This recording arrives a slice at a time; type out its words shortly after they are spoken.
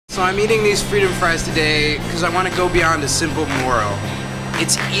So I'm eating these freedom fries today because I want to go beyond a simple moral.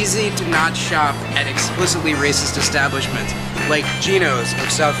 It's easy to not shop at explicitly racist establishments like Geno's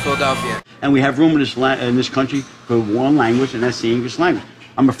of South Philadelphia. And we have room in this country for one language, and that's the English language.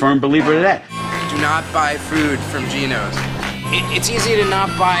 I'm a firm believer of that. Do not buy food from Geno's. It's easy to not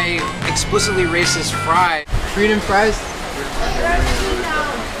buy explicitly racist fries. Freedom fries?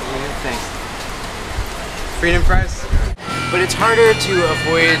 Thanks. Freedom fries? But it's harder to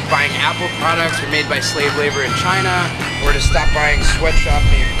avoid buying Apple products that are made by slave labor in China, or to stop buying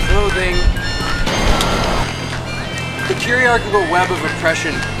sweatshop-made clothing. The hierarchical web of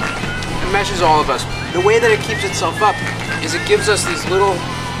oppression enmeshes all of us. The way that it keeps itself up is it gives us these little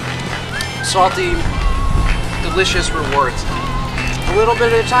salty, delicious rewards. A little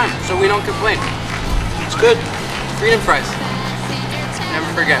bit at a time, so we don't complain. It's good. Freedom fries. Never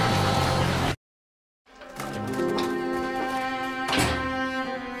forget.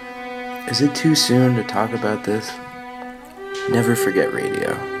 Is it too soon to talk about this? Never Forget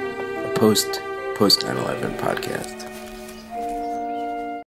Radio, a post 9/11 podcast.